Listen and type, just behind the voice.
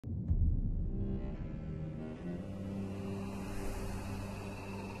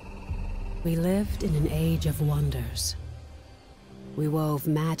We lived in an age of wonders. We wove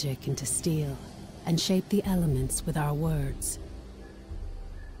magic into steel and shaped the elements with our words.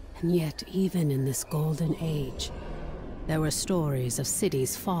 And yet, even in this golden age, there were stories of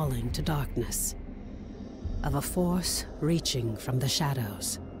cities falling to darkness, of a force reaching from the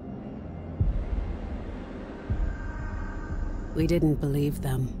shadows. We didn't believe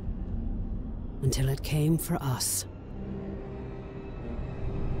them until it came for us.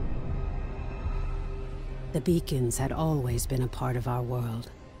 The beacons had always been a part of our world.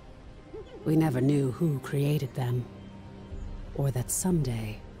 We never knew who created them, or that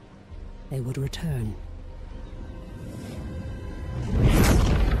someday they would return.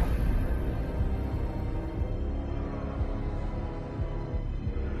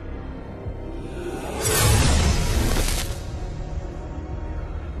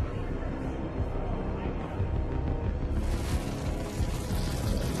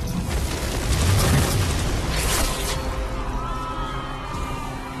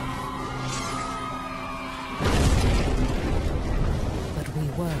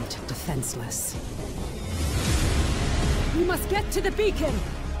 Defenseless. We must get to the beacon!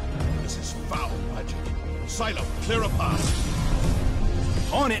 This is foul magic. Silo, clear a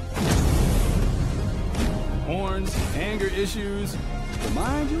path. On it! Horns, anger issues.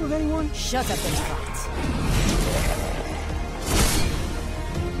 Remind you of anyone? Shut up and fight.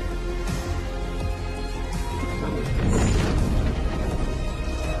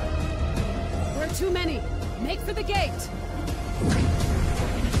 There are too many. Make for the gate!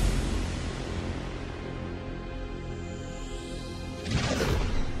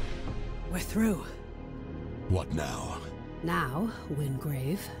 We're through. What now? Now,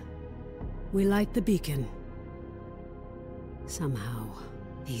 Wingrave, we light the beacon. Somehow,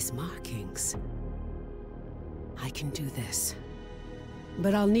 these markings... I can do this.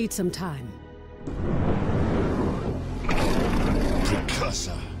 But I'll need some time.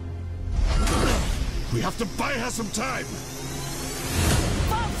 Precursor. We have to buy her some time!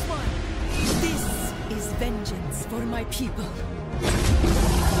 False one! This is vengeance for my people.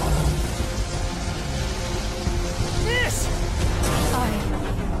 Niss! I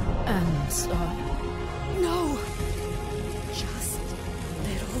am sorry. No! Just a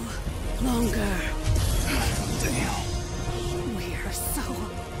little longer. Damn. We're so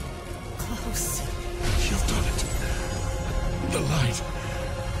close. You've done it. The light.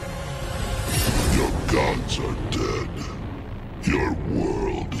 Your gods are dead. Your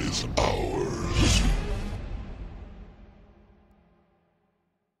world is ours.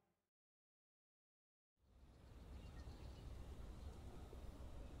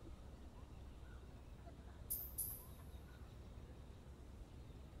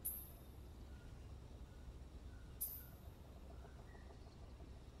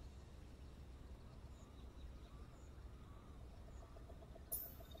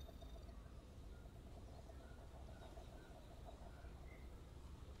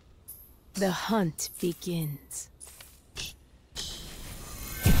 The hunt begins.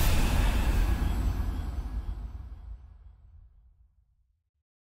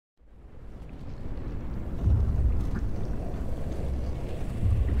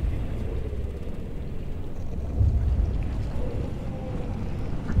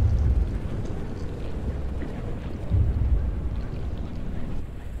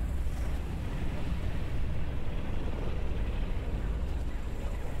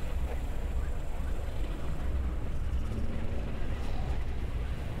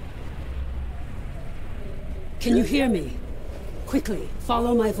 Can you hear me? Quickly,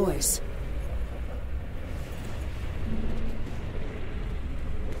 follow my voice.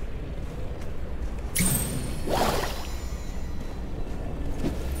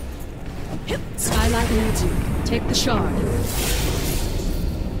 Skylight needs you. Take the shard.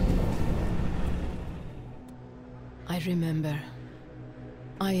 I remember.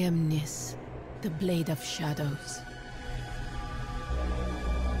 I am Niss, the Blade of Shadows.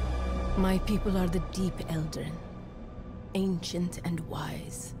 My people are the Deep Eldrin, ancient and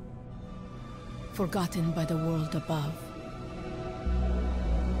wise, forgotten by the world above.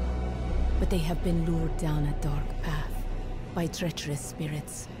 But they have been lured down a dark path by treacherous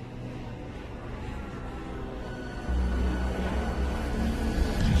spirits.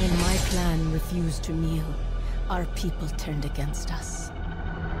 When my clan refused to kneel, our people turned against us.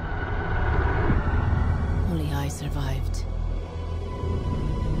 Only I survived.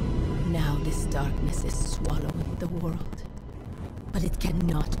 Now this darkness is swallowing the world, but it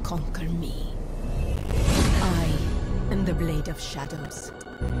cannot conquer me. I am the Blade of Shadows,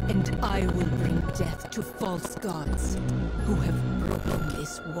 And I will bring death to false gods who have broken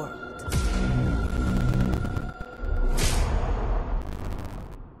this world.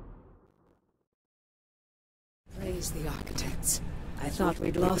 Praise the architects. I thought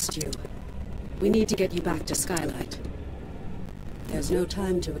we'd lost you. We need to get you back to Skylight. There's no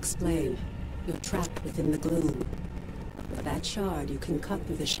time to explain. You're trapped within the gloom. For that shard, you can cut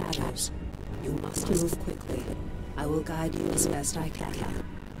through the shadows. You must move quickly. I will guide you as best I can.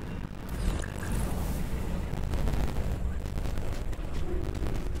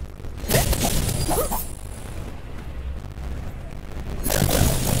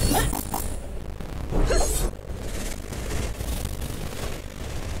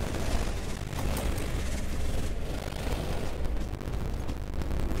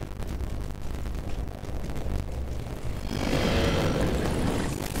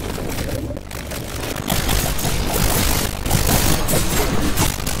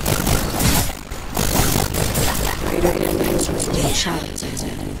 Shadows as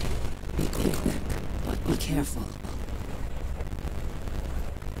end. Be quick, but be careful.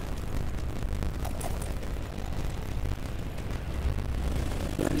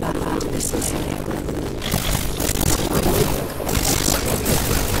 This is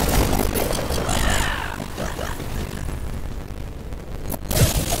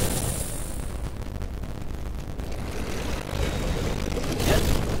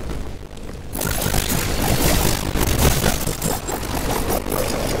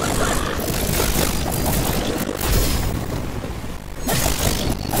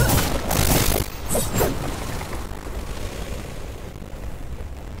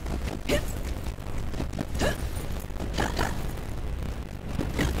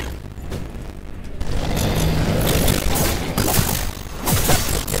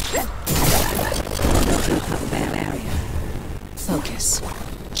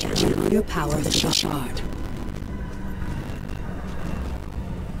your power the shard.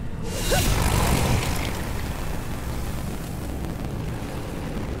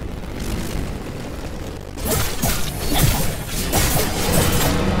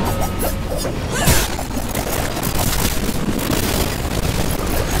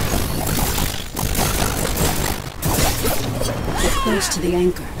 Get close to the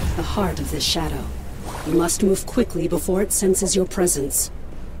anchor, the heart of this shadow. You must move quickly before it senses your presence.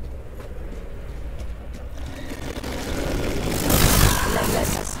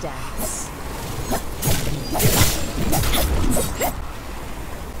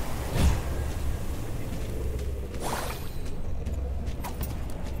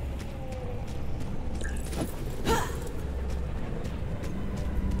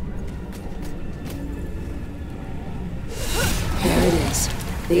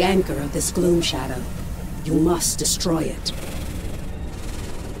 The anchor of this gloom shadow. You must destroy it.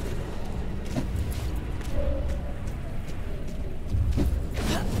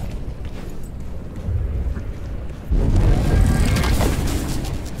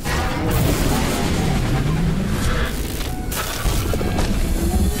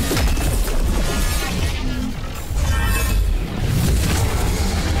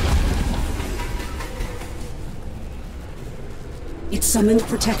 It summoned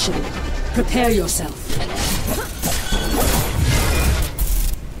protection. Prepare yourself.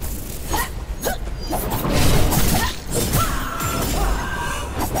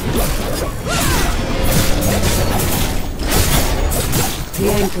 The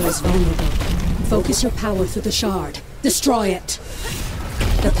anchor is vulnerable. Focus your power through the shard. Destroy it!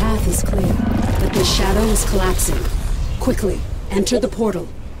 The path is clear, but the shadow is collapsing. Quickly, enter the portal.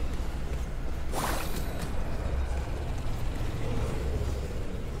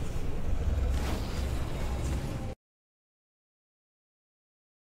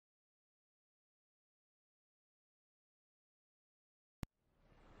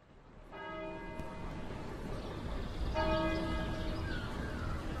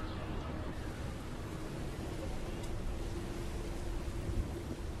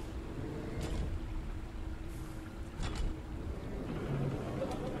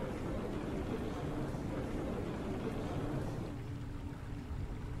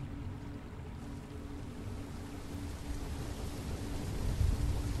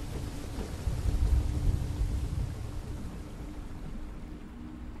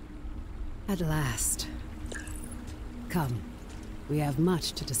 At last. Come, we have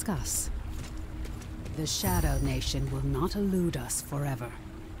much to discuss. The Shadow Nation will not elude us forever,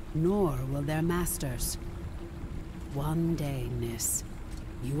 nor will their masters. One day, Niss,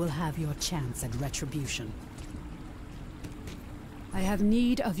 you will have your chance at retribution. I have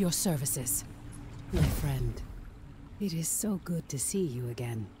need of your services, my friend. It is so good to see you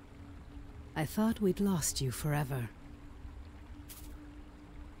again. I thought we'd lost you forever.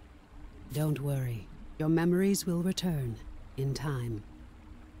 Don't worry. Your memories will return, in time.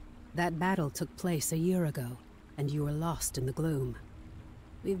 That battle took place a year ago, and you were lost in the gloom.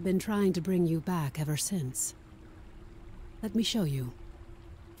 We've been trying to bring you back ever since. Let me show you.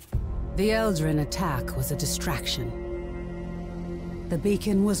 The Eldrin attack was a distraction. The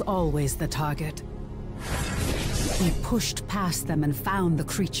beacon was always the target. We pushed past them and found the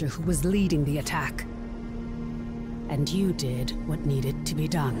creature who was leading the attack. And you did what needed to be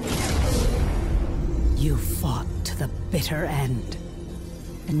done. You fought to the bitter end.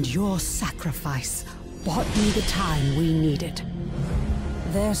 And your sacrifice bought me the time we needed.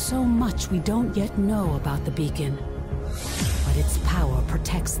 There's so much we don't yet know about the beacon. But its power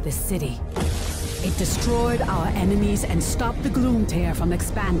protects this city. It destroyed our enemies and stopped the Gloom Tear from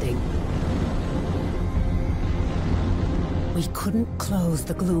expanding. We couldn't close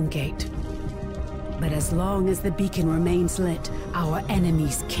the Gloom Gate. But as long as the beacon remains lit, our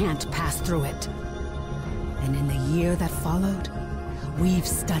enemies can't pass through it. And in the year that followed, we've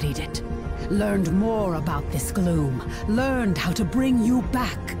studied it, learned more about this gloom, learned how to bring you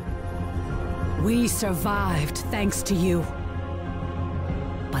back. We survived thanks to you.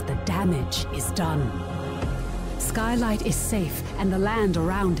 But the damage is done. Skylight is safe and the land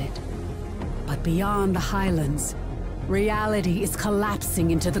around it. But beyond the highlands, reality is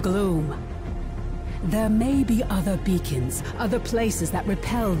collapsing into the gloom. There may be other beacons, other places that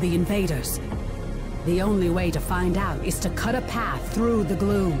repel the invaders. The only way to find out is to cut a path through the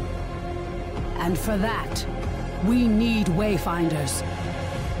gloom. And for that, we need Wayfinders.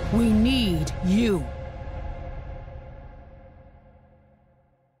 We need you.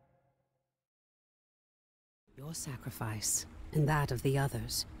 Your sacrifice, and that of the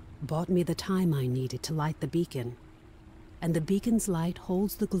others, bought me the time I needed to light the beacon. And the beacon's light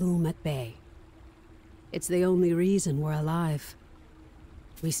holds the gloom at bay. It's the only reason we're alive.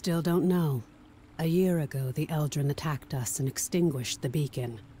 We still don't know. A year ago, the Eldrin attacked us and extinguished the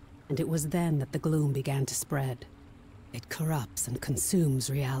beacon, and it was then that the gloom began to spread. It corrupts and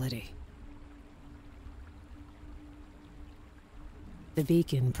consumes reality. The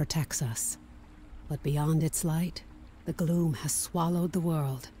beacon protects us, but beyond its light, the gloom has swallowed the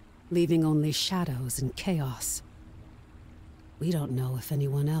world, leaving only shadows and chaos. We don't know if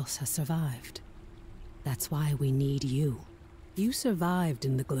anyone else has survived. That's why we need you. You survived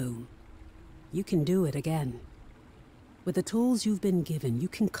in the gloom. You can do it again. With the tools you've been given, you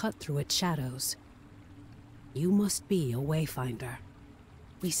can cut through its shadows. You must be a Wayfinder.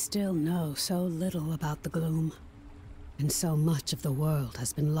 We still know so little about the gloom, and so much of the world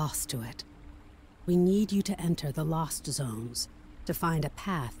has been lost to it. We need you to enter the lost zones, to find a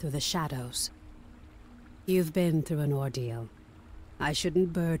path through the shadows. You've been through an ordeal. I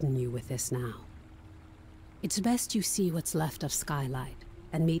shouldn't burden you with this now. It's best you see what's left of Skylight,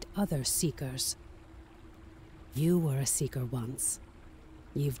 and meet other Seekers. You were a Seeker once.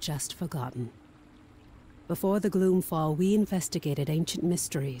 You've just forgotten. Before the Gloomfall, we investigated ancient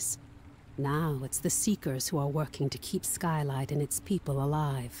mysteries. Now it's the Seekers who are working to keep Skylight and its people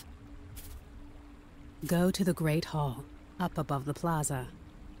alive. Go to the Great Hall, up above the plaza.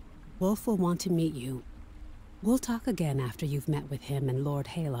 Wolf will want to meet you. We'll talk again after you've met with him and Lord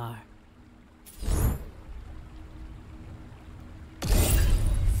Halar.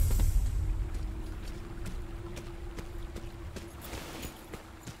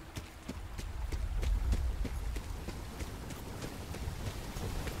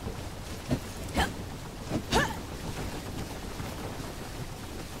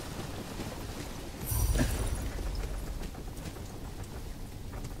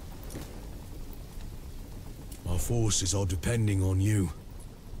 Forces are depending on you.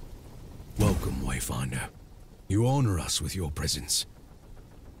 Welcome, Wayfinder. You honor us with your presence.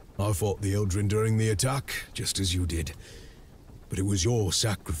 I fought the Eldrin during the attack, just as you did. But it was your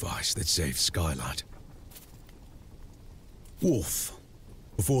sacrifice that saved Skylight. Wolf.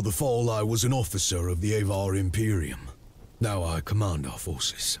 Before the fall, I was an officer of the Avar Imperium. Now I command our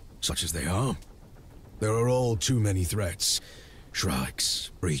forces, such as they are. There are all too many threats.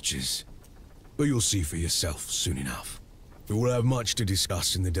 Shrikes, breaches. But you'll see for yourself soon enough. We will have much to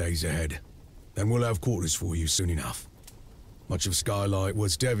discuss in the days ahead, and we'll have quarters for you soon enough. Much of Skylight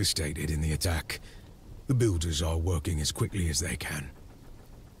was devastated in the attack. The builders are working as quickly as they can.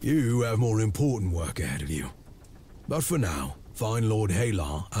 You have more important work ahead of you. But for now, find Lord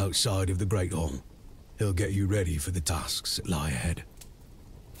Halar outside of the Great Hall. He'll get you ready for the tasks that lie ahead.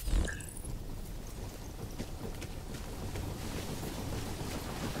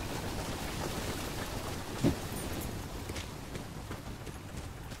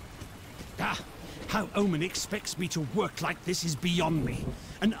 Ah, how Omen expects me to work like this is beyond me.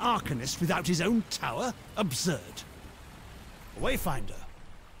 An Arcanist without his own tower? Absurd. Wayfinder.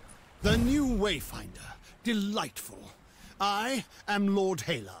 The new Wayfinder. Delightful. I am Lord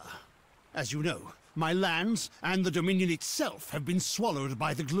Halar. As you know, my lands and the Dominion itself have been swallowed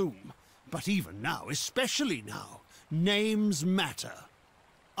by the gloom. But even now, especially now, names matter.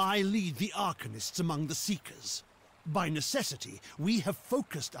 I lead the Arcanists among the Seekers. By necessity, we have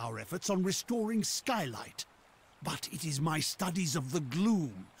focused our efforts on restoring Skylight. But it is my studies of the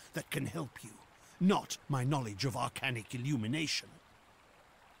gloom that can help you, not my knowledge of arcanic illumination.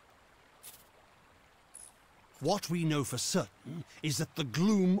 What we know for certain is that the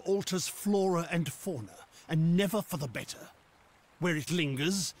gloom alters flora and fauna, and never for the better. Where it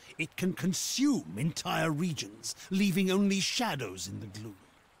lingers, it can consume entire regions, leaving only shadows in the gloom.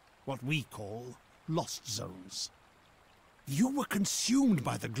 What we call lost zones. You were consumed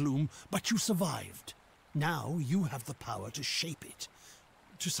by the gloom, but you survived. Now you have the power to shape it,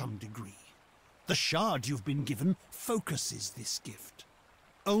 to some degree. The shard you've been given focuses this gift.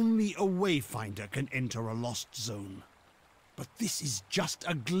 Only a Wayfinder can enter a lost zone. But this is just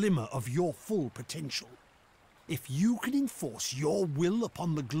a glimmer of your full potential. If you can enforce your will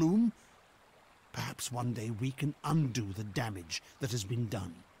upon the gloom, perhaps one day we can undo the damage that has been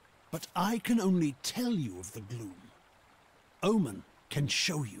done. But I can only tell you of the gloom. Omen can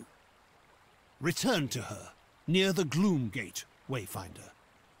show you. Return to her, near the Gloom Gate, Wayfinder.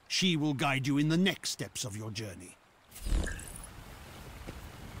 She will guide you in the next steps of your journey.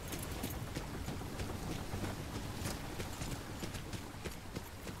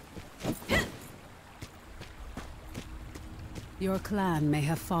 Your clan may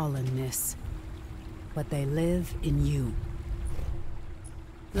have fallen, Niss, but they live in you.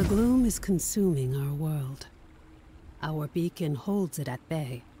 The gloom is consuming our world. Our beacon holds it at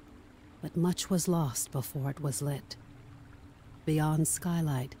bay, but much was lost before it was lit. Beyond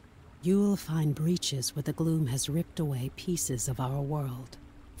Skylight, you will find breaches where the gloom has ripped away pieces of our world.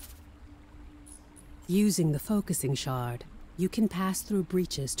 Using the focusing shard, you can pass through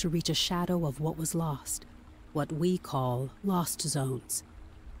breaches to reach a shadow of what was lost, what we call lost zones.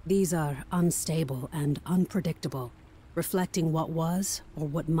 These are unstable and unpredictable, reflecting what was or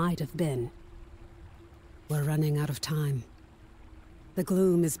what might have been. We're running out of time. The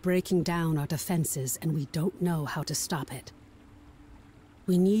gloom is breaking down our defenses, and we don't know how to stop it.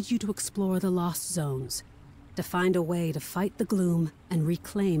 We need you to explore the lost zones, to find a way to fight the gloom and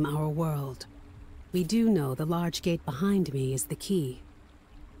reclaim our world. We do know the large gate behind me is the key.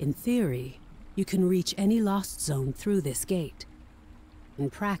 In theory, you can reach any lost zone through this gate. In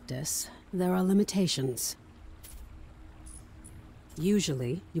practice, there are limitations.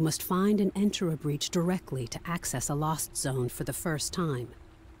 Usually, you must find and enter a breach directly to access a lost zone for the first time.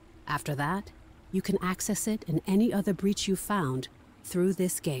 After that, you can access it and any other breach you found through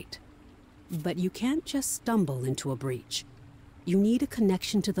this gate. But you can't just stumble into a breach. You need a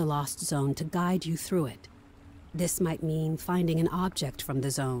connection to the lost zone to guide you through it. This might mean finding an object from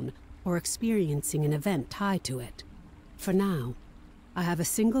the zone, or experiencing an event tied to it. For now, I have a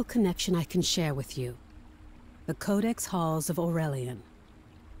single connection I can share with you. The Codex Halls of Aurelian.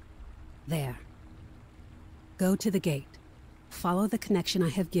 There. Go to the gate, follow the connection I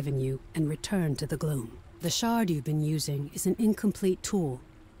have given you, and return to the gloom. The shard you've been using is an incomplete tool.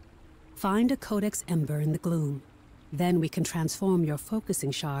 Find a Codex Ember in the gloom. Then we can transform your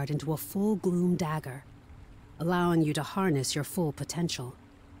focusing shard into a full gloom dagger, allowing you to harness your full potential.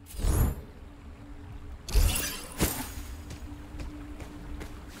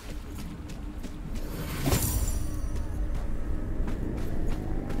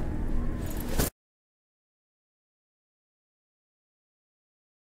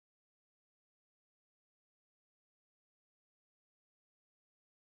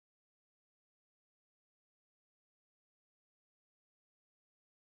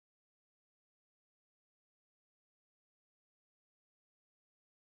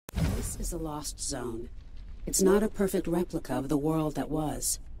 This is a lost zone. It's not a perfect replica of the world that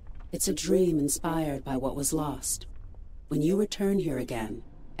was. It's a dream inspired by what was lost. When you return here again,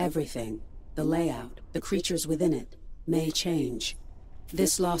 everything, the layout, the creatures within it, may change.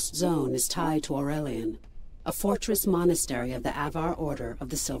 This lost zone is tied to Aurelian, a fortress monastery of the Avar Order of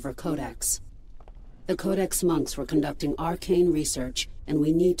the Silver Codex. The Codex monks were conducting arcane research, and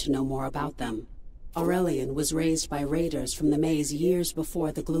we need to know more about them. Aurelian was raised by raiders from the maze years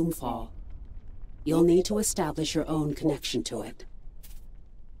before the Gloomfall. You'll need to establish your own connection to it.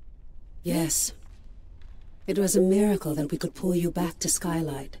 Yes. It was a miracle that we could pull you back to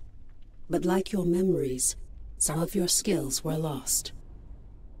Skylight. But like your memories, some of your skills were lost.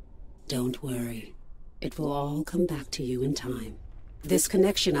 Don't worry. It will all come back to you in time. This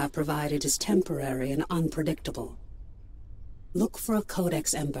connection I've provided is temporary and unpredictable. Look for a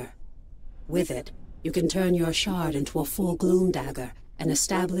Codex Ember. With it, you can turn your shard into a full gloom dagger and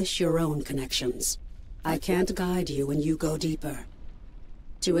establish your own connections. I can't guide you when you go deeper.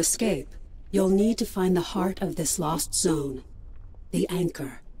 To escape, you'll need to find the heart of this lost zone, the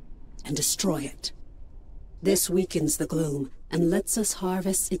anchor, and destroy it. This weakens the gloom and lets us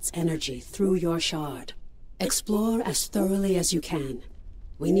harvest its energy through your shard. Explore as thoroughly as you can.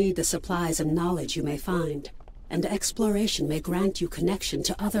 We need the supplies and knowledge you may find, and exploration may grant you connection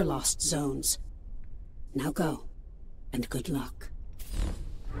to other lost zones. Now go, and good luck.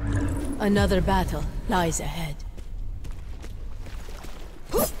 Another battle lies ahead.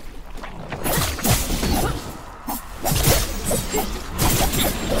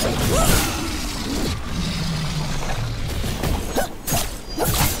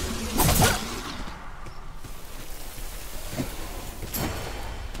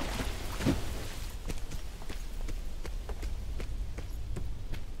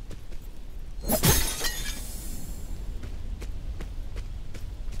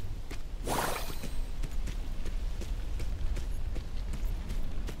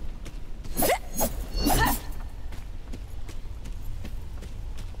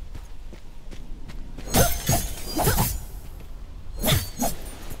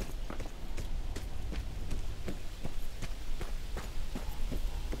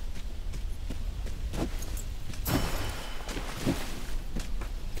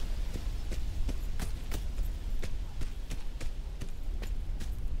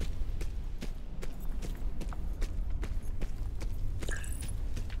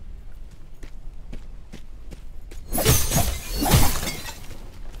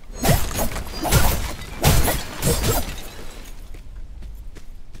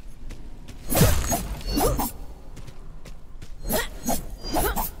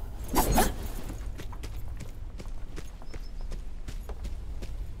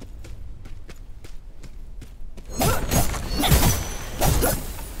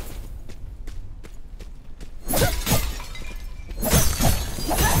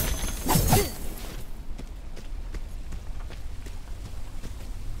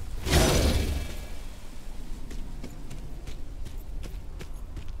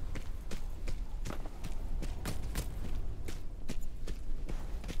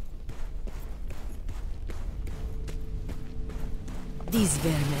 These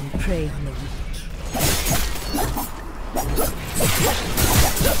vermin prey on the weak.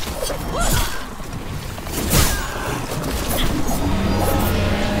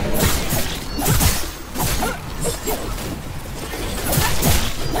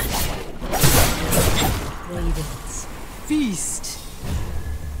 Ravens, feast!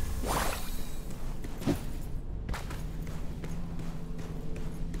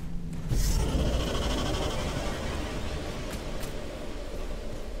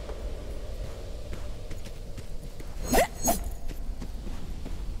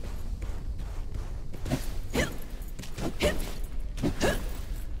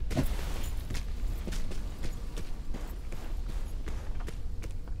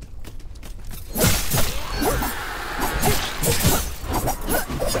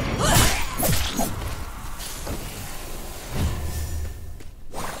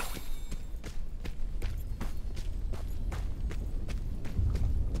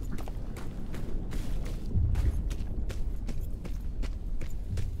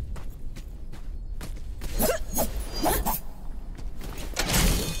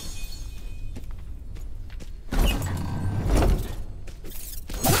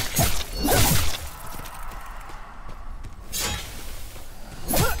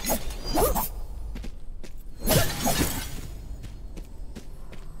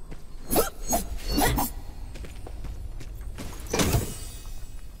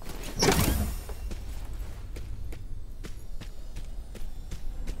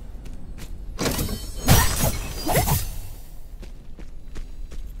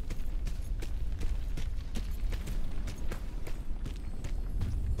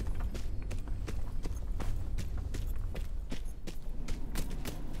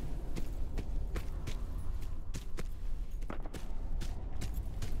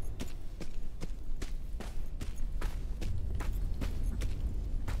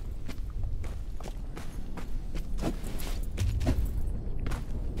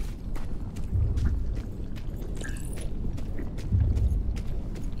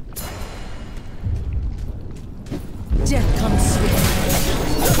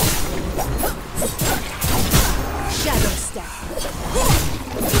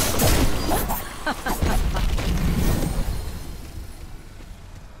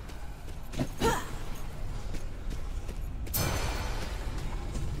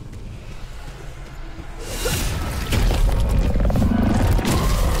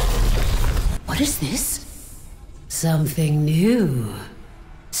 What is this? Something new.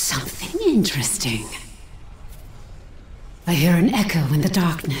 Something interesting. I hear an echo in the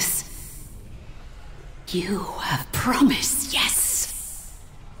darkness. You have promise, yes.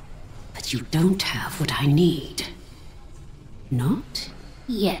 But you don't have what I need. Not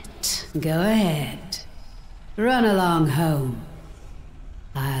yet. Go ahead. Run along home.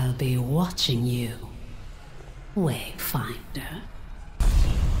 I'll be watching you, Wayfinder.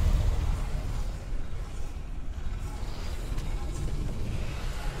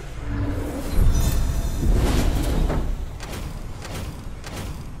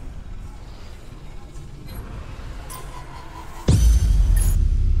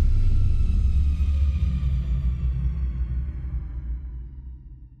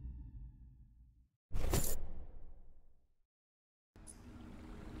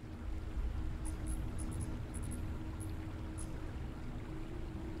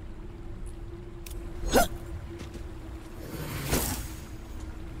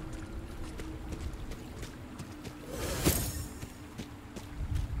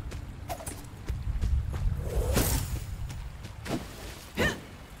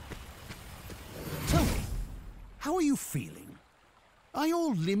 How are you feeling? Are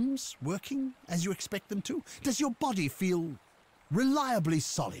your limbs working as you expect them to? Does your body feel reliably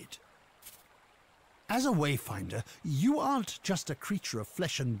solid? As a Wayfinder, you aren't just a creature of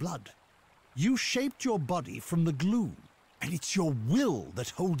flesh and blood. You shaped your body from the gloom, and it's your will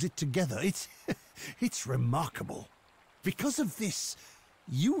that holds it together. It's remarkable. Because of this,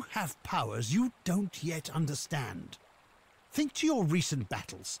 you have powers you don't yet understand. Think to your recent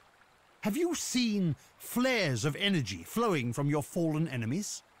battles. Have you seen flares of energy flowing from your fallen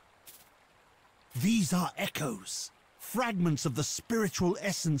enemies? These are echoes, fragments of the spiritual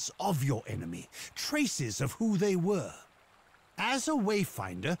essence of your enemy, traces of who they were. As a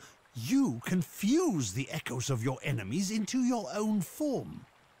Wayfinder, you can fuse the echoes of your enemies into your own form.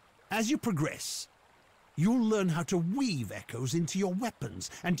 As you progress, you'll learn how to weave echoes into your weapons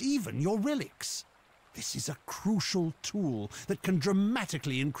and even your relics. This is a crucial tool that can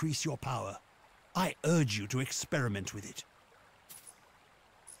dramatically increase your power. I urge you to experiment with it.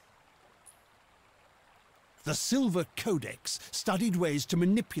 The Silver Codex studied ways to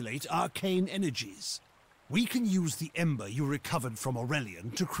manipulate arcane energies. We can use the ember you recovered from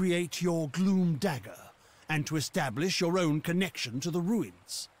Aurelian to create your Gloom Dagger, and to establish your own connection to the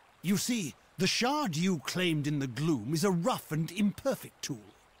ruins. You see, the shard you claimed in the gloom is a rough and imperfect tool.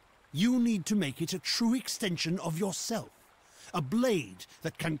 You need to make it a true extension of yourself, a blade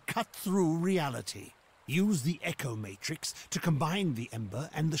that can cut through reality. Use the Echo Matrix to combine the ember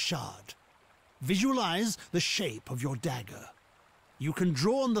and the shard. Visualize the shape of your dagger. You can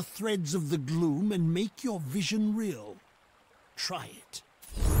draw on the threads of the gloom and make your vision real. Try it.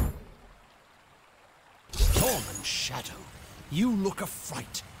 Storm and Shadow, you look a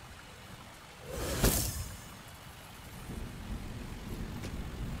fright.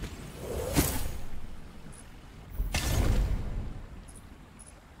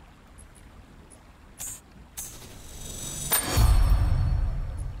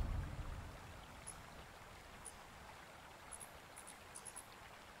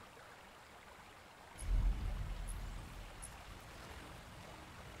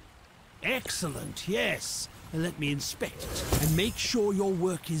 Excellent, yes. Let me inspect it and make sure your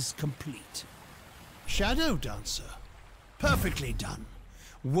work is complete. Shadow Dancer. Perfectly done.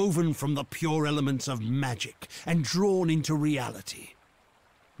 Woven from the pure elements of magic and drawn into reality.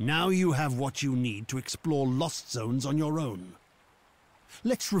 Now you have what you need to explore lost zones on your own.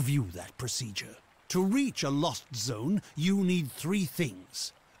 Let's review that procedure. To reach a lost zone, you need 3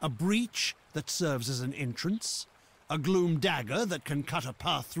 things. A breach that serves as an entrance, a gloom dagger that can cut a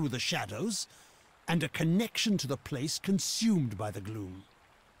path through the shadows, and a connection to the place consumed by the gloom.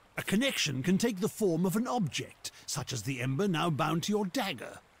 A connection can take the form of an object, such as the ember now bound to your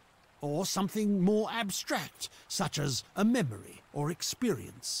dagger, or something more abstract, such as a memory or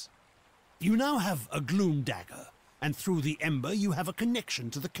experience. You now have a gloom dagger, and through the ember you have a connection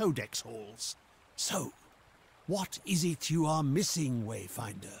to the Codex halls. So, what is it you are missing,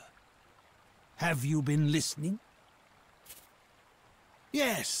 Wayfinder? Have you been listening?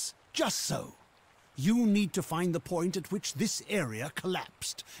 Yes, just so. You need to find the point at which this area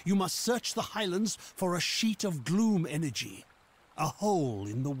collapsed. You must search the highlands for a sheet of gloom energy, a hole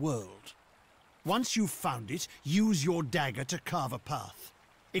in the world. Once you've found it, use your dagger to carve a path.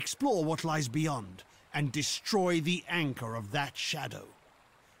 Explore what lies beyond, and destroy the anchor of that shadow.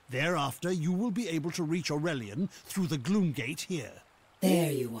 Thereafter, you will be able to reach Aurelian through the Gloom Gate here.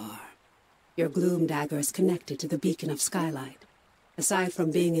 There you are. Your gloom dagger is connected to the beacon of skylight. Aside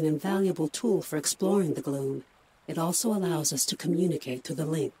from being an invaluable tool for exploring the gloom, it also allows us to communicate through the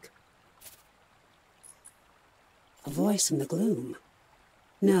link. A voice in the gloom?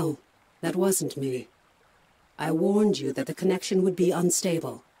 No, that wasn't me. I warned you that the connection would be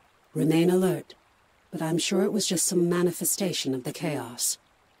unstable. Remain alert, but I'm sure it was just some manifestation of the chaos.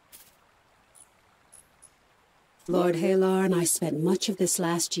 Lord Halar and I spent much of this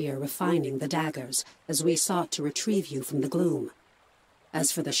last year refining the daggers as we sought to retrieve you from the gloom.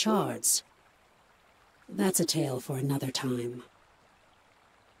 As for the shards, that's a tale for another time.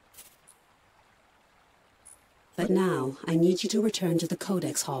 But now, I need you to return to the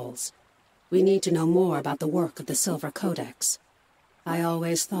Codex halls. We need to know more about the work of the Silver Codex. I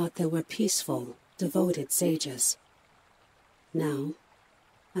always thought they were peaceful, devoted sages. Now,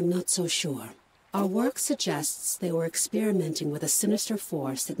 I'm not so sure. Our work suggests they were experimenting with a sinister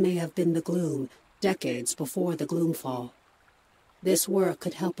force that may have been the Gloom, decades before the Gloomfall. This work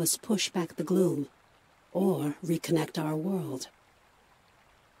could help us push back the Gloom, or reconnect our world.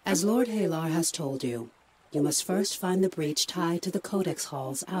 As Lord Halar has told you, you must first find the breach tied to the Codex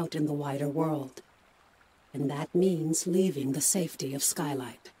halls out in the wider world. And that means leaving the safety of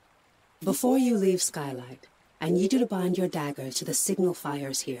Skylight. Before you leave Skylight, I need you to bind your daggers to the signal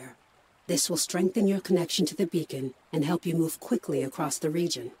fires here. This will strengthen your connection to the beacon and help you move quickly across the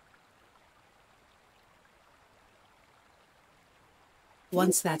region.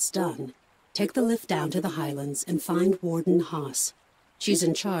 Once that's done, take the lift down to the Highlands and find Warden Haas. She's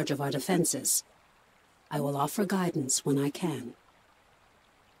in charge of our defenses. I will offer guidance when I can.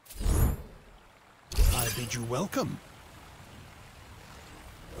 I bid you welcome.